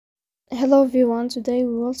Hello everyone, today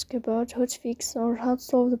we will talk about how to fix or how to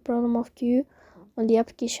solve the problem of queue on the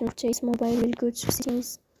application of Chase Mobile. We'll go to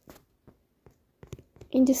settings.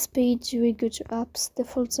 In this page we go to apps,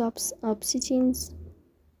 default apps, app settings.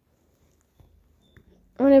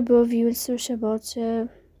 On above you will search about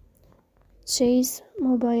Chase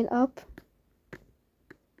Mobile app.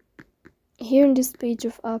 Here in this page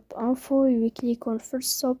of app info you will click on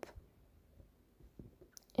first stop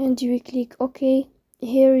and you will click OK.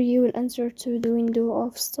 Here you will enter to the window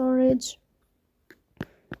of storage.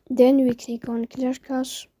 Then we click on clear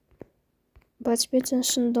cache, but pay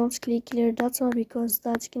attention, don't click clear data because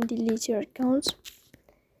that can delete your account.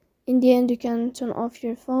 In the end you can turn off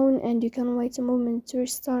your phone and you can wait a moment to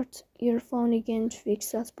restart your phone again to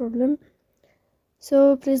fix that problem.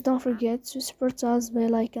 So please don't forget to support us by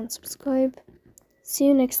like and subscribe. See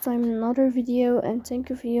you next time in another video, and thank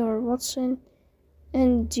you for your watching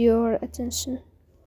and your attention.